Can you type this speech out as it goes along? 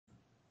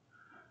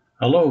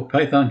Hello,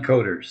 Python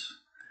coders.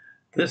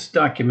 This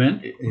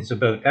document is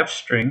about F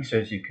strings,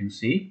 as you can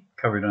see,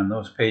 covered on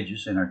those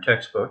pages in our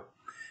textbook.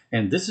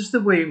 And this is the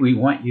way we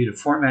want you to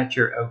format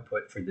your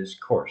output for this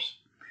course.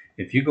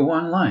 If you go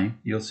online,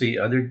 you'll see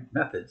other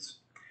methods.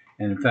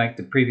 And in fact,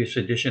 the previous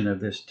edition of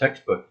this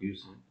textbook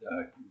uses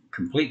a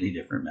completely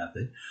different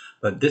method.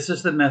 But this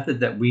is the method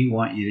that we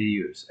want you to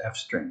use, F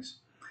strings.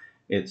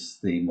 It's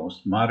the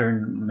most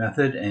modern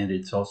method, and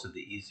it's also the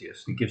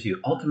easiest. It gives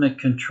you ultimate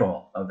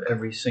control of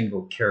every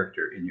single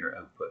character in your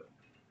output.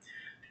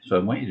 So I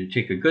want you to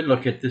take a good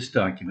look at this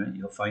document.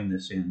 You'll find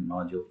this in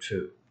Module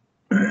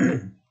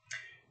 2.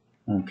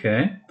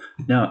 Okay,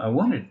 now I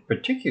wanted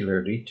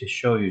particularly to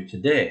show you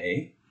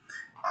today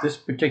this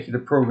particular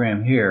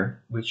program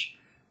here, which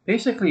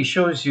basically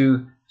shows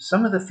you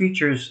some of the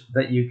features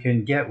that you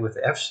can get with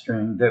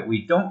F-string that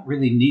we don't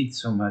really need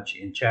so much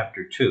in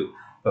Chapter 2,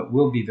 but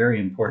will be very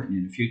important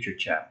in a future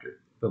chapter.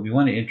 But we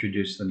want to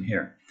introduce them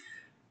here.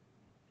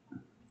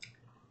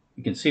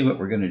 You can see what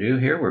we're going to do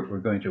here. We're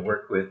going to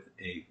work with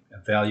a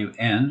value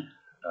n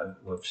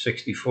of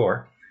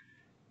 64,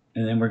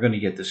 and then we're going to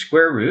get the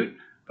square root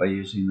by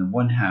using the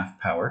 1/2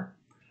 power,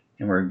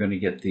 and we're going to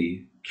get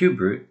the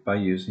cube root by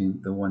using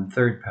the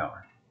 1/3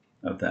 power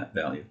of that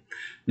value.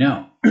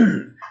 Now,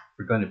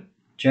 we're going to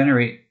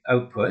generate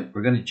output.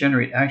 We're going to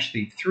generate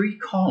actually 3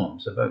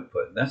 columns of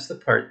output. That's the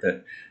part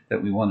that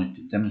we wanted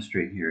to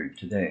demonstrate here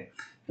today,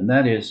 and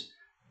that is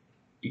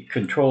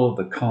control of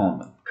the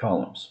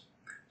columns.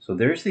 So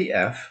there's the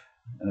F,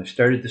 and I've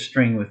started the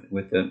string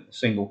with a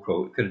single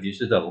quote. Could have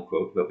used a double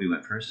quote, but we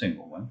went for a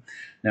single one.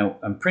 Now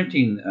I'm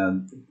printing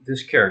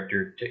this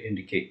character to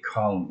indicate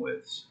column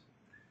widths.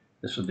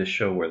 This will just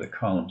show where the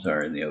columns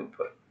are in the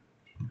output.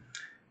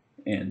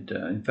 And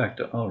in fact,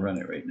 I'll run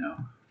it right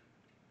now,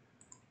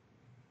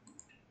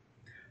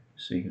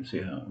 so you can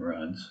see how it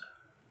runs.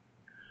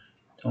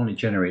 It only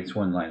generates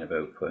 1 line of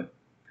output,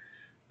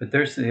 but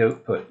there's the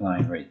output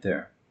line right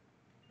there.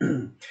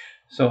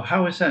 So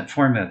how is that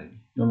formatted?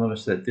 You'll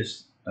notice that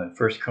this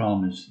first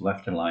column is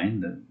left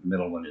aligned, the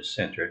middle one is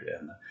centered,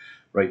 and the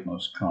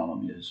rightmost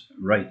column is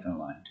right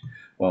aligned.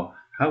 Well,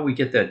 how we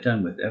get that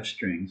done with F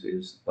strings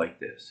is like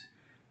this.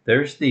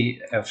 There's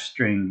the F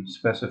string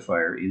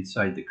specifier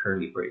inside the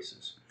curly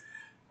braces.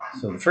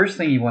 So the first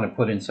thing you want to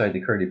put inside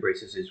the curly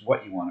braces is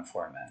what you want to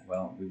format.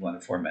 Well, we want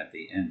to format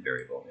the n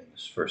variable in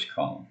this first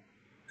column.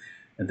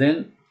 And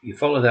then you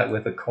follow that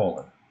with a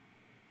colon.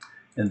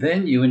 And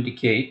then you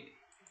indicate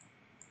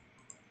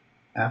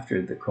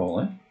after the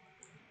colon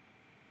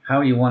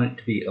how you want it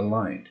to be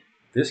aligned.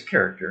 This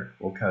character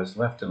will cause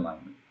left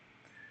alignment.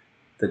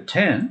 The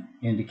 10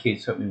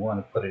 indicates that we want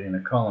to put it in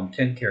a column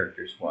 10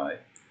 characters wide.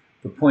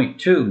 The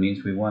 0.2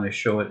 means we want to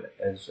show it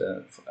as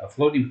a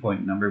floating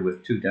point number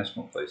with 2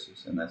 decimal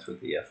places, and that's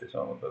what the F is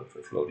all about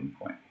for floating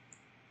point.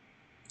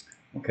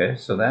 Okay,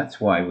 so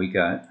that's why we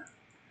got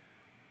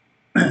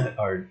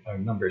our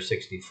number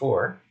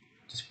 64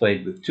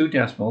 displayed with 2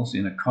 decimals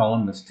in a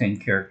column that's 10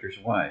 characters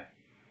wide.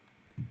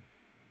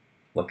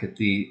 Look at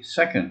the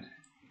second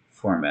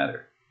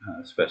formatter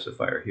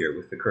specifier here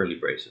with the curly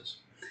braces.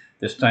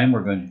 This time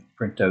we're going to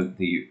print out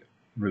the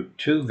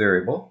root2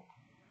 variable.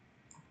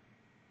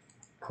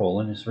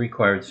 Colon is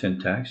required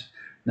syntax.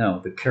 Now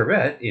the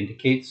caret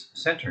indicates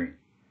centering.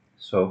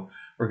 So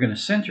we're going to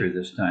center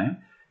this time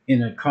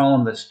in a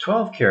column that's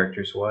 12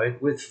 characters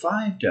wide with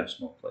 5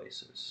 decimal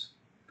places.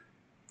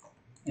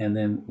 And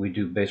then we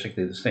do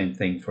basically the same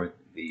thing for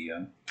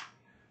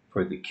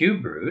the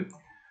cube root,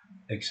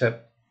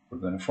 except we're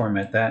going to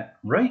format that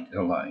right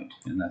aligned,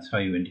 and that's how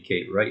you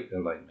indicate right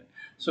alignment.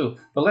 So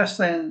the less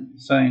than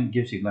sign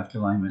gives you left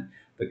alignment,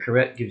 the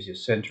caret gives you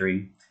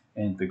centering,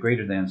 and the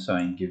greater than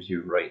sign gives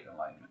you right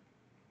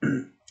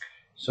alignment.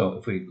 So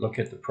if we look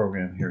at the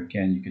program here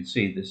again, you can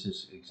see this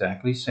is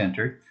exactly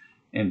centered.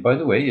 And by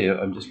the way,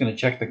 I'm just going to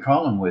check the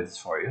column widths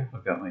for you.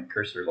 I've got my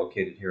cursor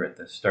located here at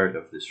the start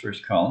of this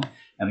first column,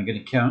 and I'm going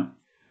to count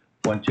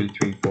 1, 2,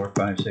 3, 4,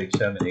 5, 6,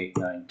 7, 8,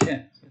 9,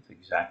 10. It's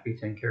exactly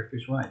 10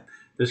 characters wide.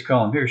 This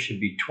column here should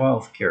be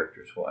 12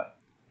 characters wide.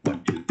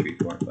 1, 2, 3,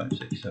 4, 5,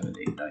 6, 7,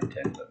 8, 9, 10,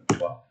 11,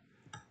 12.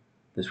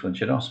 This one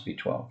should also be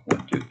 12.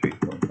 1, 2, 3,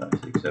 4, 5,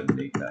 6, 7,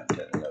 8, 9,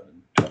 10,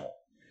 11, 12.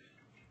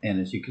 And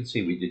as you can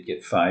see, we did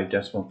get 5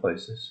 decimal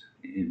places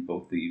in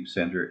both the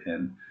center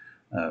and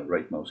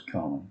rightmost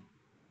column.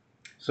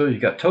 So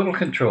you've got total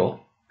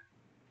control.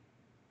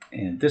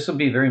 And this will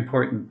be very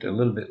important a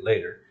little bit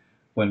later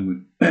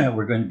when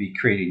we're going to be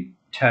creating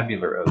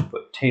tabular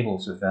output,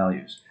 tables of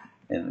values.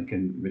 And we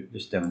can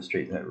just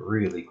demonstrate that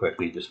really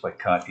quickly just by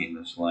copying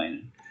this line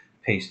and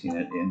pasting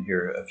it in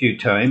here a few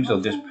times.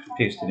 I'll just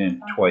paste it in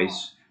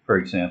twice, for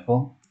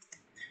example.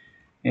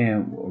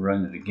 And we'll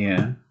run it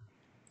again,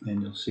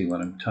 and you'll see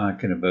what I'm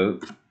talking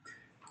about.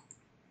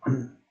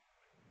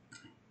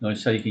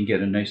 Notice how you can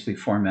get a nicely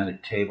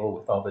formatted table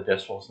with all the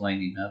decimals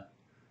lining up.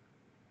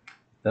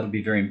 That'll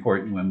be very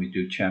important when we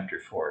do Chapter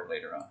 4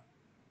 later on.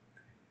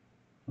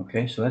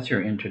 Okay, so that's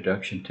your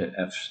introduction to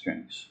F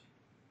strings.